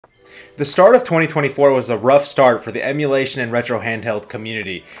The start of 2024 was a rough start for the emulation and retro handheld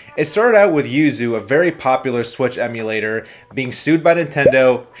community. It started out with Yuzu, a very popular Switch emulator, being sued by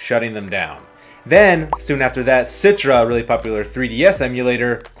Nintendo, shutting them down. Then, soon after that, Citra, a really popular 3DS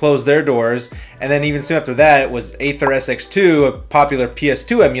emulator, closed their doors, and then even soon after that, it was Aether SX2, a popular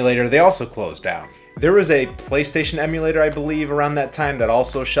PS2 emulator, they also closed down. There was a PlayStation emulator, I believe, around that time that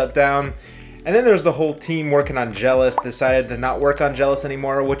also shut down. And then there's the whole team working on Jealous decided to not work on Jealous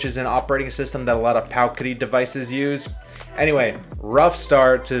anymore, which is an operating system that a lot of Powkity devices use. Anyway, rough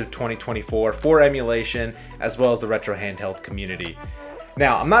start to 2024 for emulation as well as the retro handheld community.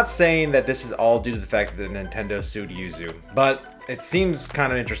 Now, I'm not saying that this is all due to the fact that Nintendo sued Yuzu, but it seems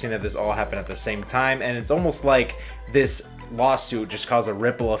kind of interesting that this all happened at the same time, and it's almost like this lawsuit just caused a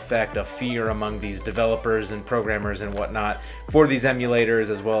ripple effect of fear among these developers and programmers and whatnot for these emulators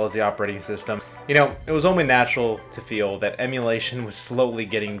as well as the operating system. You know, it was only natural to feel that emulation was slowly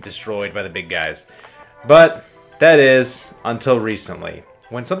getting destroyed by the big guys. But that is until recently,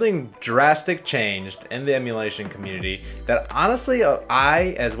 when something drastic changed in the emulation community that honestly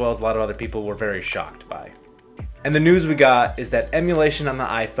I, as well as a lot of other people, were very shocked by. And the news we got is that emulation on the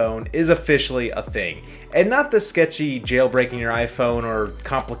iPhone is officially a thing. And not the sketchy jailbreaking your iPhone or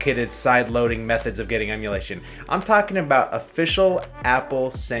complicated side-loading methods of getting emulation. I'm talking about official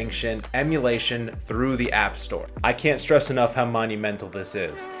Apple-sanctioned emulation through the App Store. I can't stress enough how monumental this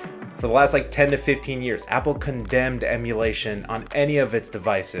is. For the last 10 to 15 years, Apple condemned emulation on any of its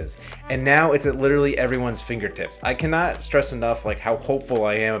devices, and now it's at literally everyone's fingertips. I cannot stress enough how hopeful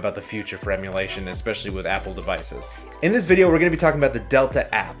I am about the future for emulation, especially with Apple devices. In this video, we're going to be talking about the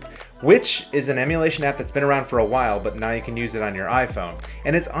Delta app, which is an emulation app that's been around for a while, but now you can use it on your iPhone.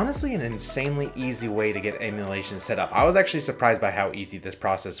 And it's honestly an insanely easy way to get emulation set up. I was actually surprised by how easy this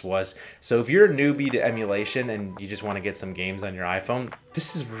process was. So if you're a newbie to emulation and you just want to get some games on your iPhone,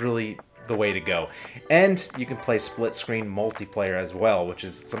 this is really the way to go. And you can play split screen multiplayer as well, which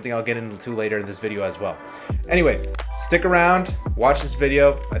is something I'll get into later in this video as well. Anyway, stick around, watch this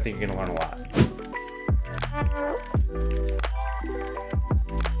video. I think you're going to learn a lot.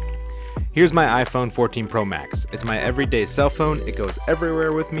 Here's my iPhone 14 Pro Max. It's my everyday cell phone, it goes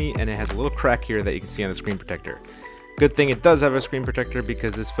everywhere with me, and it has a little crack here that you can see on the screen protector. Good thing it does have a screen protector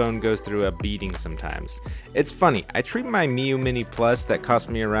because this phone goes through a beating sometimes. It's funny, I treat my Miu Mini Plus that cost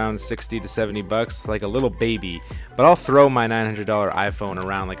me around 60 to 70 bucks like a little baby, but I'll throw my $900 iPhone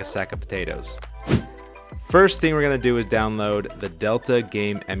around like a sack of potatoes. First thing we're going to do is download the Delta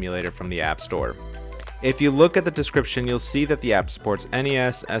Game Emulator from the App Store. If you look at the description, you'll see that the app supports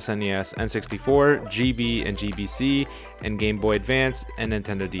NES, SNES, N64, GB and GBC, and Game Boy Advance and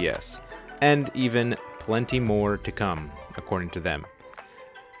Nintendo DS, and even plenty more to come, according to them.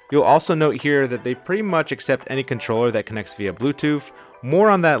 You'll also note here that they pretty much accept any controller that connects via Bluetooth.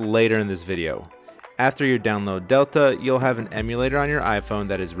 More on that later in this video. After you download Delta, you'll have an emulator on your iPhone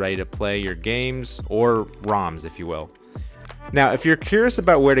that is ready to play your games, or ROMs if you will. Now, if you're curious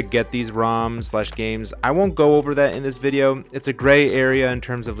about where to get these ROMs/games, I won't go over that in this video. It's a gray area in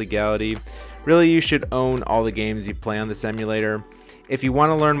terms of legality. Really, you should own all the games you play on this emulator. If you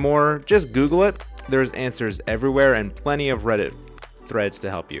want to learn more, just Google it. There's answers everywhere and plenty of Reddit threads to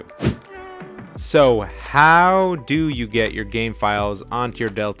help you. So, how do you get your game files onto your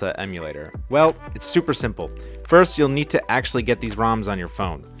Delta emulator? Well, it's super simple. First, you'll need to actually get these ROMs on your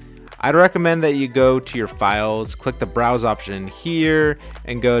phone. I'd recommend that you go to your files, click the browse option here,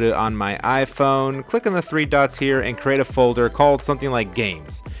 and go to on my iPhone, click on the three dots here and create a folder called something like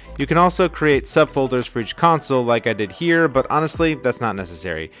games. You can also create subfolders for each console like I did here, but honestly, that's not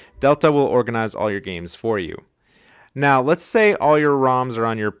necessary. Delta will organize all your games for you. Now, let's say all your ROMs are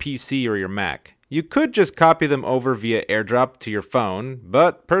on your PC or your Mac. You could just copy them over via AirDrop to your phone,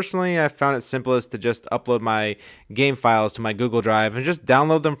 but personally I found it simplest to just upload my game files to my Google Drive and just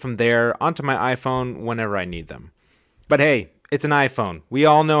download them from there onto my iPhone whenever I need them. But hey, it's an iPhone. We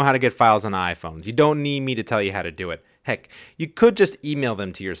all know how to get files on iPhones. You don't need me to tell you how to do it. Heck, you could just email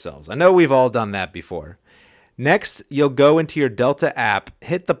them to yourselves. I know we've all done that before. Next, you'll go into your Delta app,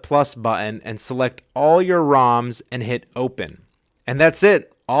 hit the plus button, and select all your ROMs and hit open. And that's it.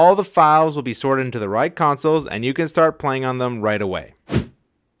 All the files will be sorted into the right consoles and you can start playing on them right away.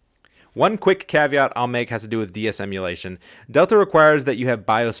 One quick caveat I'll make has to do with DS emulation. Delta requires that you have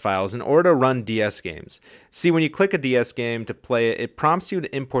BIOS files in order to run DS games. See, when you click a DS game to play it, it prompts you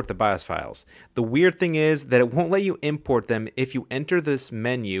to import the BIOS files. The weird thing is that it won't let you import them if you enter this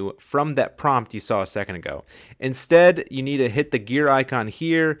menu from that prompt you saw a second ago. Instead, you need to hit the gear icon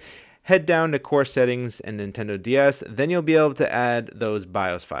here, head down to Core Settings and Nintendo DS, then you'll be able to add those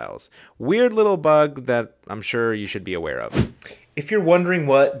BIOS files. Weird little bug that I'm sure you should be aware of. If you're wondering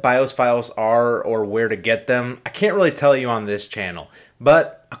what BIOS files are or where to get them, I can't really tell you on this channel,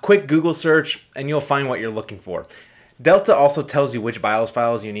 but a quick Google search and you'll find what you're looking for. Delta also tells you which BIOS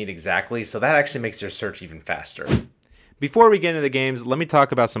files you need exactly, so that actually makes your search even faster. Before we get into the games, let me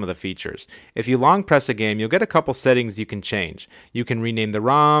talk about some of the features. If you long press a game, you'll get a couple settings you can change. You can rename the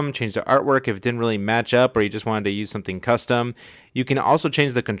ROM, change the artwork if it didn't really match up or you just wanted to use something custom. You can also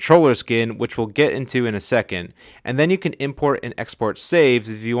change the controller skin, which we'll get into in a second. And then you can import and export saves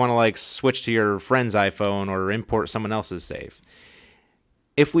if you want to like switch to your friend's iPhone or import someone else's save.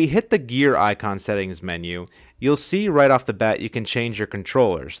 If we hit the gear icon settings menu, you'll see right off the bat you can change your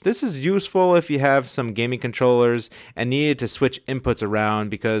controllers. This is useful if you have some gaming controllers and needed to switch inputs around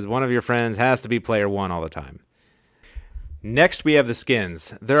because one of your friends has to be player one all the time. Next, we have the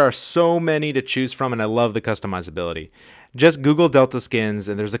skins. There are so many to choose from and I love the customizability. Just Google Delta skins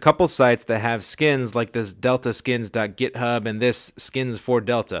and there's a couple sites that have skins like this deltaskins.github and this skins for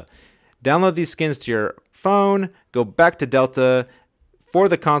Delta. Download these skins to your phone, go back to Delta. For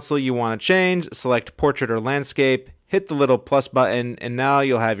the console you want to change, select portrait or landscape, hit the little plus button, and now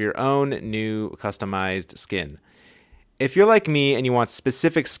you'll have your own new customized skin. If you're like me and you want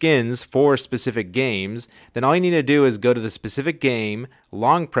specific skins for specific games, then all you need to do is go to the specific game,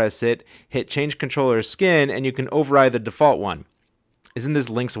 long press it, hit change controller skin, and you can override the default one. Isn't this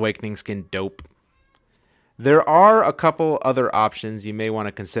Link's Awakening skin dope? There are a couple other options you may want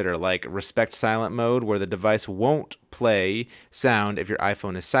to consider, like respect silent mode, where the device won't play sound if your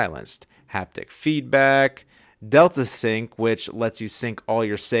iPhone is silenced, haptic feedback, Delta Sync, which lets you sync all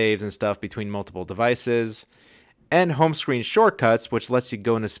your saves and stuff between multiple devices, and home screen shortcuts, which lets you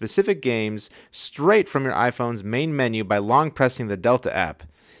go into specific games straight from your iPhone's main menu by long pressing the Delta app.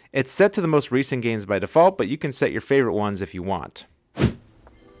 It's set to the most recent games by default, but you can set your favorite ones if you want.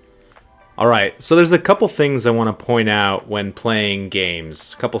 Alright, so there's a couple things I want to point out when playing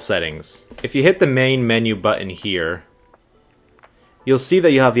games, a couple settings. If you hit the main menu button here, you'll see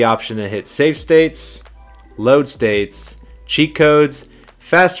that you have the option to hit save states, load states, cheat codes,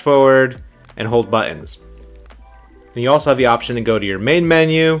 fast forward, and hold buttons. And you also have the option to go to your main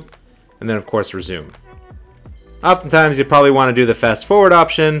menu, and then of course resume. Oftentimes you probably want to do the fast forward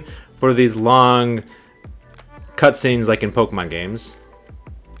option for these long cutscenes like in Pokemon games.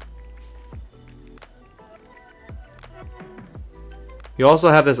 You also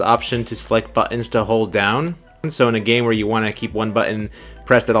have this option to select buttons to hold down. So in a game where you want to keep one button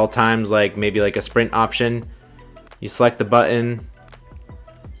pressed at all times, like maybe like a sprint option, you select the button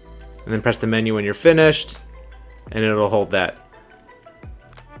and then press the menu when you're finished and it'll hold that.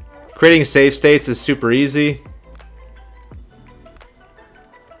 Creating save states is super easy.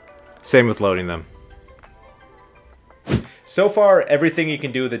 Same with loading them. So far, everything you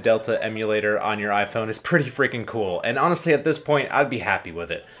can do with the Delta emulator on your iPhone is pretty freaking cool, and honestly at this point I'd be happy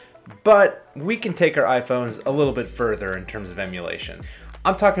with it. But we can take our iPhones a little bit further in terms of emulation.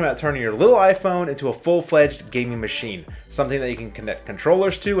 I'm talking about turning your little iPhone into a full-fledged gaming machine, something that you can connect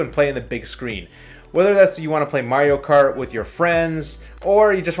controllers to and play in the big screen. Whether that's you want to play Mario Kart with your friends,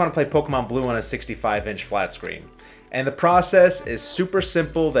 or you just want to play Pokemon Blue on a 65-inch flat screen. And the process is super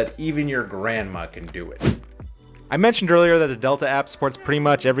simple that even your grandma can do it. I mentioned earlier that the Delta app supports pretty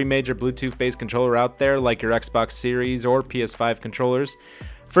much every major Bluetooth-based controller out there, like your Xbox Series or PS5 controllers.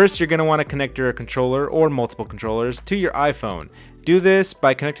 First, you're going to want to connect your controller or multiple controllers to your iPhone. Do this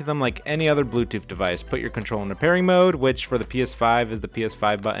by connecting them like any other Bluetooth device. Put your controller in pairing mode, which for the PS5 is the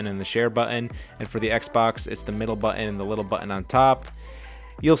PS5 button and the share button, and for the Xbox, it's the middle button and the little button on top.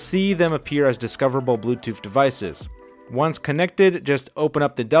 You'll see them appear as discoverable Bluetooth devices. Once connected, just open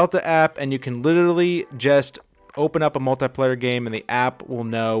up the Delta app and you can literally just open up a multiplayer game and the app will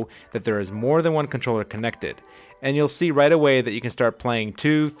know that there is more than one controller connected. And you'll see right away that you can start playing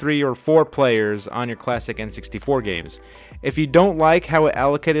 2, 3, or 4 players on your classic N64 games. If you don't like how it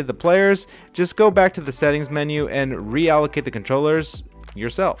allocated the players, just go back to the settings menu and reallocate the controllers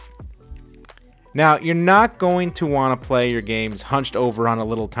yourself. Now, you're not going to want to play your games hunched over on a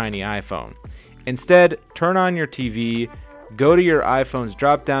little tiny iPhone. Instead, turn on your TV, go to your iPhone's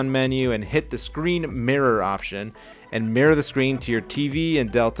drop-down menu and hit the screen mirror option and mirror the screen to your TV, and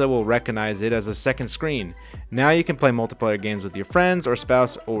Delta will recognize it as a second screen. Now you can play multiplayer games with your friends or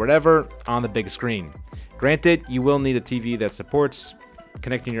spouse or whatever on the big screen. Granted, you will need a TV that supports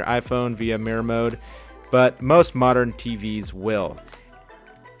connecting your iPhone via mirror mode, but most modern TVs will.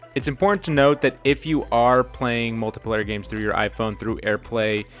 It's important to note that if you are playing multiplayer games through your iPhone through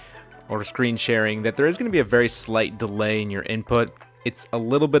AirPlay or screen sharing, that there is going to be a very slight delay in your input. It's a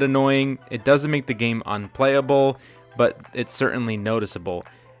little bit annoying. It doesn't make the game unplayable, but it's certainly noticeable.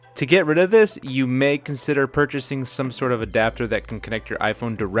 To get rid of this, you may consider purchasing some sort of adapter that can connect your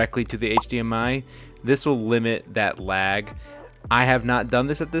iPhone directly to the HDMI. This will limit that lag. I have not done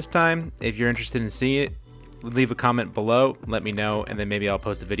this at this time. If you're interested in seeing it, leave a comment below, let me know, and then maybe I'll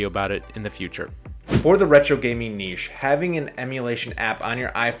post a video about it in the future. For the retro gaming niche, having an emulation app on your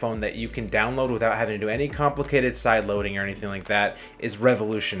iPhone that you can download without having to do any complicated side loading or anything like that is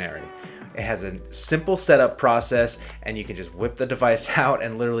revolutionary. It has a simple setup process, and you can just whip the device out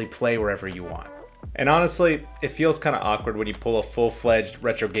and literally play wherever you want. And honestly, it feels kind of awkward when you pull a full-fledged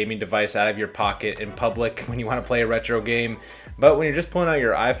retro gaming device out of your pocket in public when you want to play a retro game. But when you're just pulling out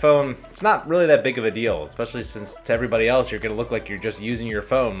your iPhone, it's not really that big of a deal, especially since to everybody else, you're going to look like you're just using your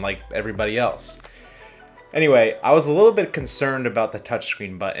phone like everybody else. Anyway, I was a little bit concerned about the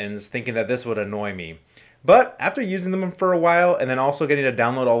touchscreen buttons, thinking that this would annoy me. But after using them for a while and then also getting to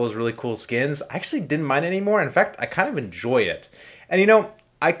download all those really cool skins, I actually didn't mind it anymore. In fact, I kind of enjoy it. And you know,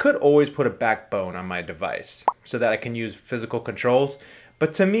 I could always put a backbone on my device so that I can use physical controls,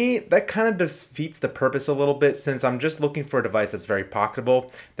 but to me, that kind of defeats the purpose a little bit since I'm just looking for a device that's very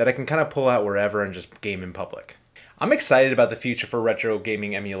pocketable that I can kind of pull out wherever and just game in public. I'm excited about the future for retro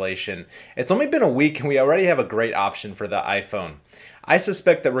gaming emulation. It's only been a week and we already have a great option for the iPhone. I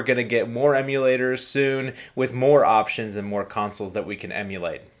suspect that we're going to get more emulators soon with more options and more consoles that we can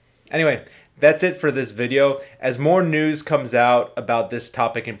emulate. Anyway, that's it for this video. As more news comes out about this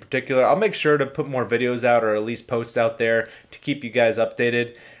topic in particular, I'll make sure to put more videos out or at least posts out there to keep you guys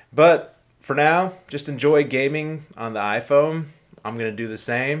updated. But for now, just enjoy gaming on the iPhone. I'm going to do the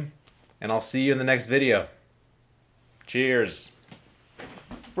same, and I'll see you in the next video. Cheers.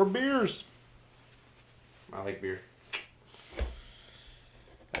 For beers. I like beer.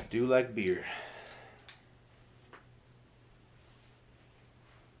 I do like beer.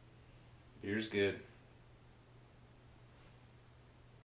 Beer's good.